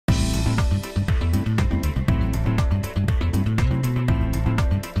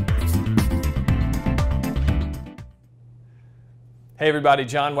Hey everybody,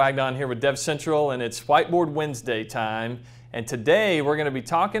 John Wagnon here with DevCentral, and it's Whiteboard Wednesday time. And today we're going to be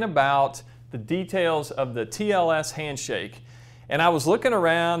talking about the details of the TLS Handshake. And I was looking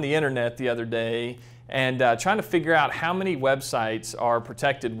around the internet the other day and trying to figure out how many websites are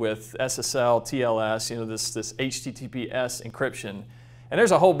protected with SSL, TLS, this HTTPS encryption. And there's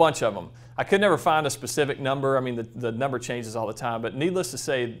a whole bunch of them. I could never find a specific number. I mean, the number changes all the time, but needless to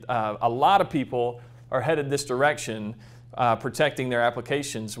say, a lot of people are headed this direction, protecting their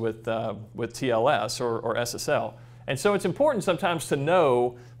applications with TLS or SSL. And so it's important sometimes to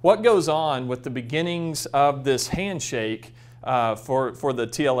know what goes on with the beginnings of this handshake for the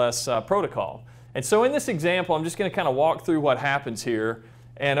TLS protocol. And so in this example, I'm just going to kind of walk through what happens here.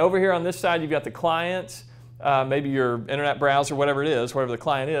 And over here on this side, you've got the client, maybe your internet browser, whatever it is, whatever the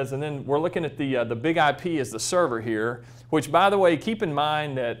client is. And then we're looking at the big IP as the server here, which, by the way, keep in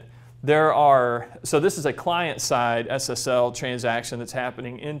mind that so this is a client-side SSL transaction that's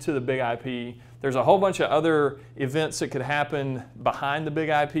happening into the big IP. There's a whole bunch of other events that could happen behind the big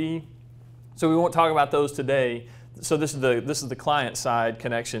IP. So we won't talk about those today. So this is the client-side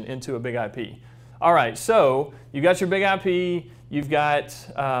connection into a big IP. All right, so you've got your big IP, you've got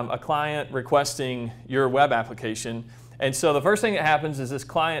a client requesting your web application. And so the first thing that happens is this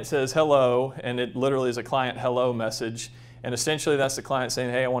client says hello, and it literally is a client hello message. And essentially that's the client saying,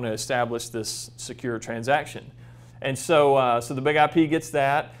 hey, I want to establish this secure transaction. And so, so the big IP gets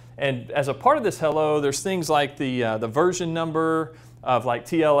that. And as a part of this hello, there's things like the version number of like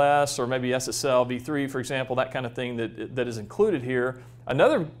TLS or maybe SSL v3, for example, that kind of thing that is included here.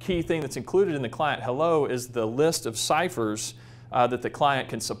 Another key thing that's included in the client hello is the list of ciphers that the client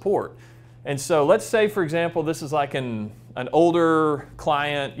can support. And so let's say, for example, this is like an older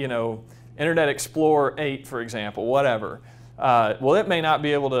client, Internet Explorer 8, for example, whatever. Well, it may not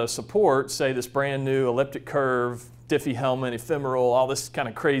be able to support, say, this brand new elliptic curve, Diffie-Hellman, ephemeral, all this kind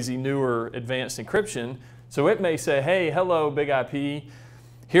of crazy, newer, advanced encryption. So it may say, hey, hello, big IP.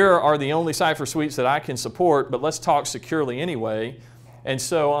 Here are the only cipher suites that I can support, but let's talk securely anyway. And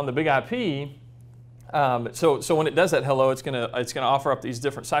so on the big IP, so when it does that hello, it's gonna offer up these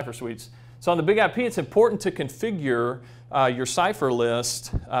different cipher suites. So on the big IP, it's important to configure your cipher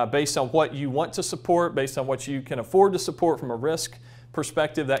list based on what you want to support, based on what you can afford to support from a risk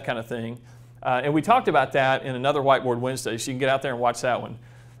perspective, that kind of thing. And we talked about that in another Whiteboard Wednesday, so you can get out there and watch that one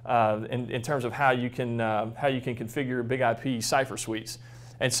in terms of how you can configure big IP cipher suites.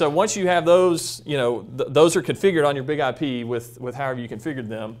 And so once you have those, those are configured on your big IP with however you configured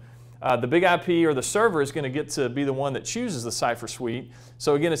them. The big IP or the server is going to get to be the one that chooses the cipher suite.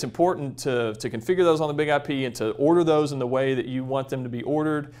 So again, it's important to configure those on the big IP and to order those in the way that you want them to be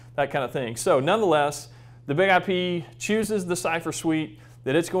ordered, that kind of thing. So nonetheless, the big IP chooses the cipher suite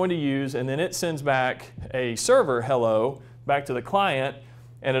that it's going to use, and then it sends back a server hello back to the client,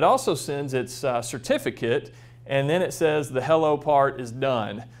 and it also sends its certificate, and then it says the hello part is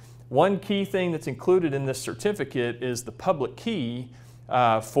done. One key thing that's included in this certificate is the public key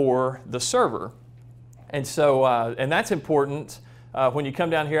for the server. And so, and that's important when you come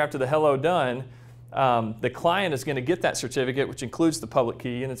down here after the hello done, the client is going to get that certificate, which includes the public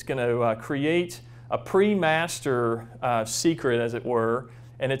key, and it's going to create a pre-master secret, as it were,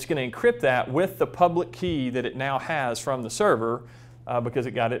 and it's going to encrypt that with the public key that it now has from the server because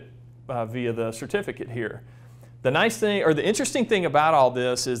it got it via the certificate here. The nice thing, or the interesting thing about all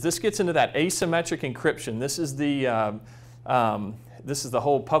this is this gets into that asymmetric encryption. This is the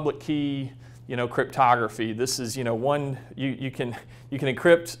whole public key, cryptography. This is, you can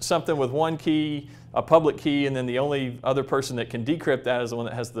encrypt something with one key, a public key, and then the only other person that can decrypt that is the one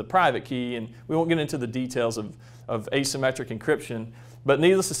that has the private key. And we won't get into the details of asymmetric encryption. But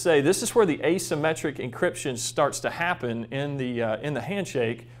needless to say, this is where the asymmetric encryption starts to happen in the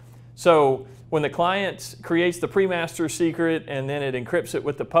handshake. So when the client creates the pre-master secret and then it encrypts it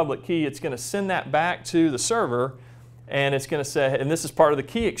with the public key, it's going to send that back to the server. And it's going to say, and this is part of the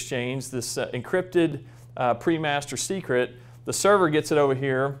key exchange, this encrypted pre-master secret. The server gets it over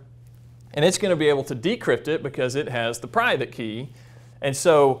here, and it's going to be able to decrypt it because it has the private key. And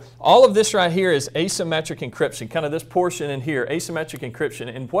so all of this right here is asymmetric encryption, kind of this portion in here, asymmetric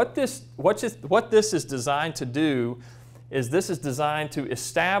encryption. And what this is designed to do is this is designed to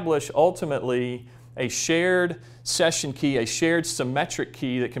establish ultimately a shared session key, a shared symmetric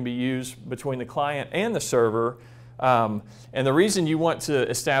key that can be used between the client and the server. And the reason you want to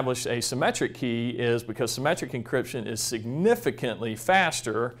establish a symmetric key is because symmetric encryption is significantly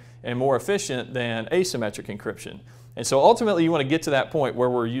faster and more efficient than asymmetric encryption. And so ultimately you want to get to that point where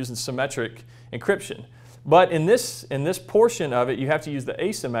we're using symmetric encryption. But in this portion of it, you have to use the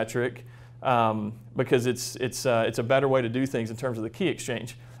asymmetric because it's a better way to do things in terms of the key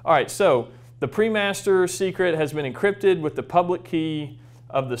exchange. All right, so the pre-master secret has been encrypted with the public key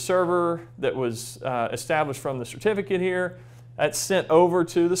of the server that was established from the certificate here. That's sent over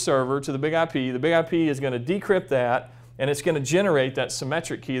to the server, to the big IP. The big IP is going to decrypt that, and it's going to generate that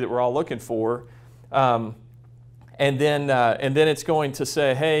symmetric key that we're all looking for. And then it's going to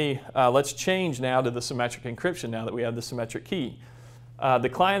say, hey, let's change now to the symmetric encryption now that we have the symmetric key. The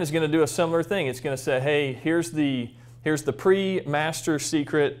client is going to do a similar thing. It's going to say, hey, here's the pre-master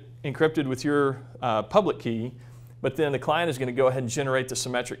secret encrypted with your public key, but then the client is going to go ahead and generate the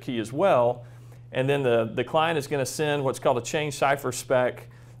symmetric key as well. And then the client is going to send what's called a change cipher spec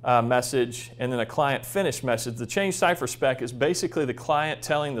message, and then a client finish message. The change cipher spec is basically the client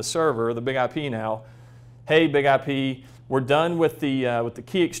telling the server, the big IP now, hey, big IP, we're done with the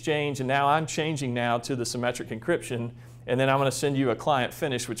key exchange, and now I'm changing now to the symmetric encryption, and then I'm going to send you a client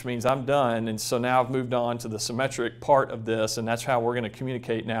finish, which means I'm done, and so now I've moved on to the symmetric part of this, and that's how we're going to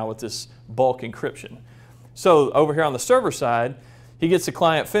communicate now with this bulk encryption. So over here on the server side, he gets the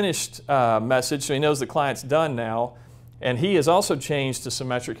client finished message, so he knows the client's done now, and he has also changed to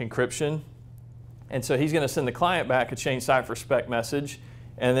symmetric encryption, and so he's going to send the client back a change cipher spec message,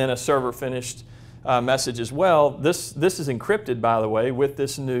 and then a server finished message as well. This is encrypted, by the way, with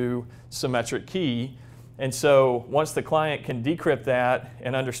this new symmetric key. And so once the client can decrypt that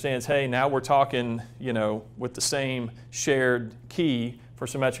and understands, hey, now we're talking, with the same shared key for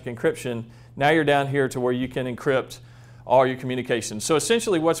symmetric encryption, now you're down here to where you can encrypt all your communications. So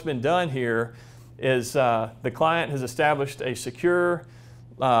essentially what's been done here is the client has established a secure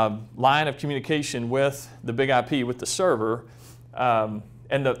line of communication with the big IP, with the server.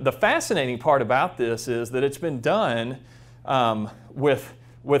 And the fascinating part about this is that it's been done with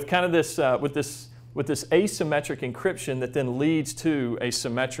kind of this asymmetric encryption that then leads to a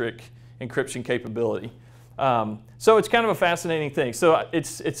symmetric encryption capability. So it's kind of a fascinating thing. So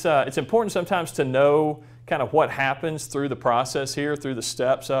it's important sometimes to know kind of what happens through the process here, through the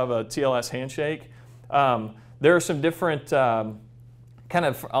steps of a TLS handshake. There are some different, kind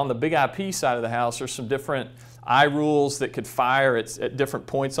of on the big IP side of the house, there's some different I rules that could fire at different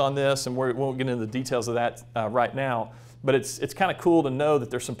points on this, and we won't get into the details of that right now. But it's kind of cool to know that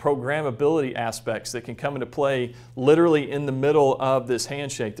there's some programmability aspects that can come into play literally in the middle of this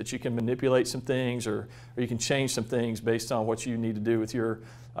handshake, that you can manipulate some things or you can change some things based on what you need to do with your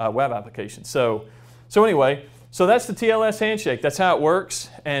web application. So anyway, so that's the TLS handshake. That's how it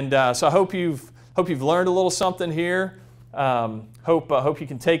works. And so I hope you've learned a little something here. Hope you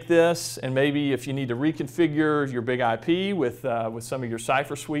can take this, and maybe if you need to reconfigure your big IP with some of your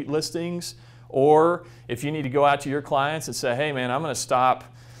Cipher Suite listings, or if you need to go out to your clients and say, hey man, I'm going to stop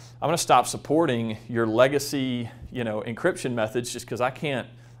supporting your legacy, encryption methods just because I can't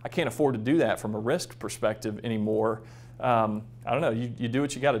afford to do that from a risk perspective anymore. I don't know. You do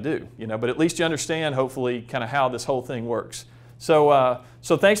what you got to do, But at least you understand, hopefully, kind of how this whole thing works. So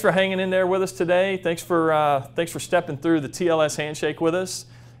thanks for hanging in there with us today. Thanks for stepping through the TLS handshake with us,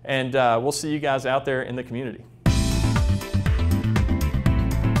 and we'll see you guys out there in the community.